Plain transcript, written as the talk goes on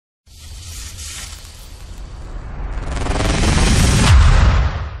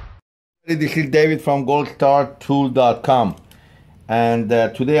This is David from goldstartool.com, and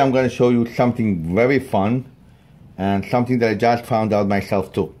today I'm going to show you something very fun and something that I just found out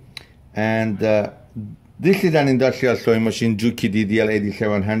myself too. And this is an industrial sewing machine, Juki DDL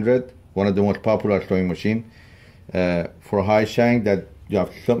 8700, one of the most popular sewing machine for high shank, that you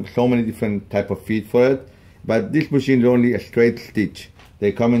have so many different type of feet for it. But this machine is only a straight stitch.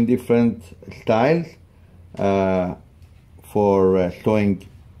 They come in different styles for sewing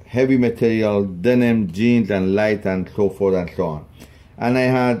heavy material, denim, jeans, and light, and so forth and so on. And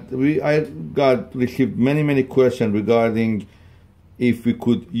I received many questions regarding if we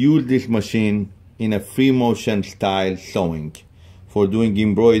could use this machine in a free motion style sewing for doing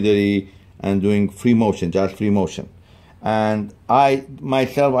embroidery and doing free motion, just free motion. And I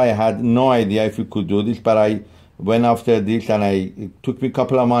myself had no idea if we could do this, but I went after this, and it took me a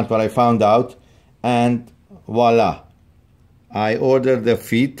couple of months, but I found out, and voila, I ordered the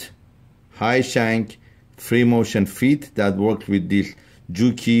feet, high shank free motion feet that works with this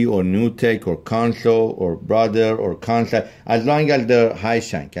Juki or Newtek or Conso or Brother or Consa. As long as they're high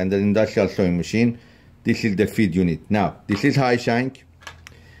shank and the industrial sewing machine, this is the feet you need. Now, this is high shank,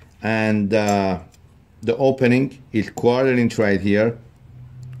 and the opening is 1/4 inch right here,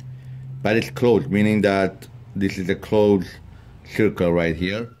 but it's closed, meaning that this is a closed circle right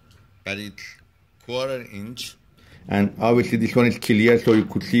here, but it's 1/4 inch. And obviously this one is clear, so you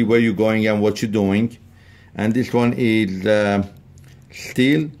could see where you're going and what you're doing. And this one is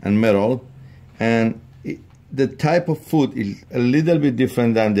steel and metal, and the type of foot is a little bit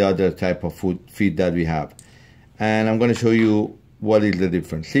different than the other type of feet that we have. And I'm going to show you what is the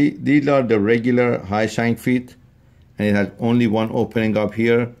difference. See, these are the regular high shank feet, and it has only one opening up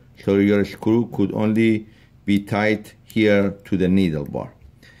here, so your screw could only be tight here to the needle bar.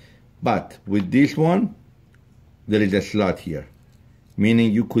 But with this one, there is a slot here,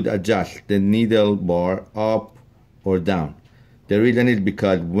 meaning you could adjust the needle bar up or down. The reason is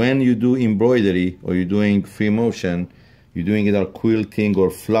because when you do embroidery or you're doing free motion, you're doing either quilting or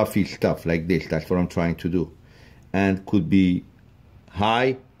fluffy stuff like this. That's what I'm trying to do, and could be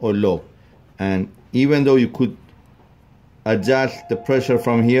high or low. And even though you could adjust the pressure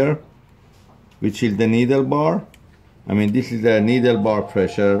from here, which is the needle bar, I mean, this is the needle bar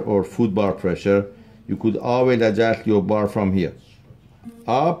pressure or foot bar pressure, you could always adjust your bar from here,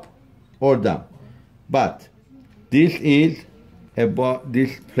 up or down. But this is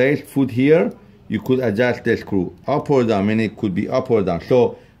this place foot here, you could adjust the screw up or down, meaning it could be up or down.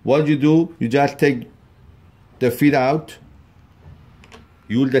 So what you do, you just take the feet out,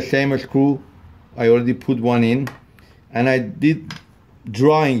 use the same screw. I already put one in, and I did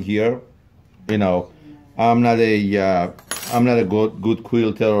drawing here. You know, I'm not a good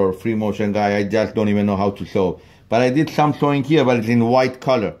quilter or free motion guy. I just don't even know how to sew. But I did some sewing here, but it's in white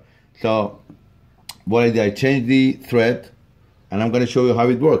color. So what I did, I changed the thread, and I'm going to show you how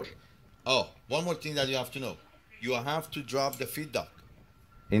it works. Oh, one more thing that you have to know. You have to drop the feed dog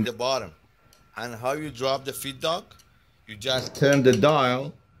in the bottom. And how you drop the feed dog? You just turn the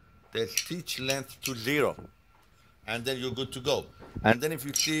dial, the stitch length to 0. And then you're good to go. And then if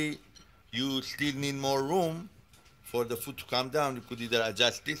you see you still need more room for the foot to come down, you could either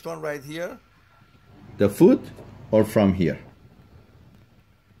adjust this one right here, the foot, or from here.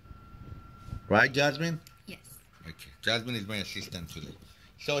 Right, Jasmine? Yes. Okay, Jasmine is my assistant today.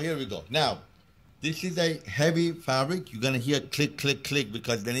 So here we go. Now, this is a heavy fabric. You're gonna hear click, click, click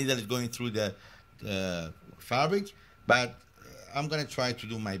because the needle is going through the fabric, but I'm gonna try to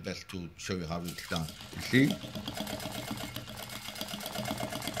do my best to show you how it's done. You see?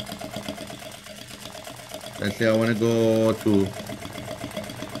 Let's say I want to go to,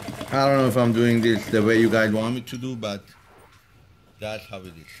 I don't know if I'm doing this the way you guys want me to do, but that's how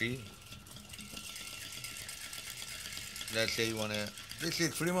it is. See? Let's say you want to, this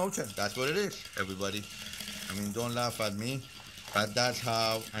is free motion. That's what it is, everybody. I mean, don't laugh at me, but that's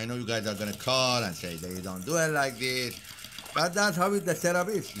how, I know you guys are going to call and say they don't do it like this, but that's how the setup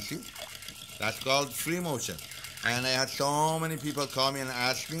is, you see? That's called free motion. And I had so many people call me and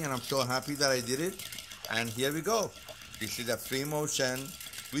ask me, and I'm so happy that I did it. And here we go. This is a free motion.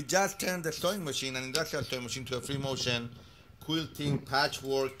 We just turned the sewing machine, an industrial sewing machine, to a free motion quilting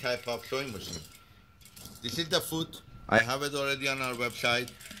patchwork type of sewing machine. This is the foot. I have it already on our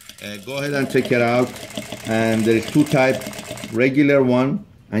website. Go ahead and check it out. And there is two types, regular one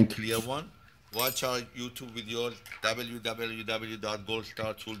and clear one. Watch our YouTube videos,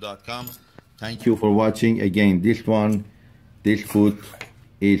 www.goldstartool.com. Thank you for watching. Again, this foot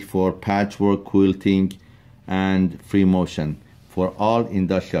is for patchwork, quilting, and free motion for all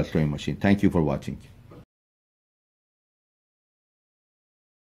industrial sewing machine. Thank you for watching.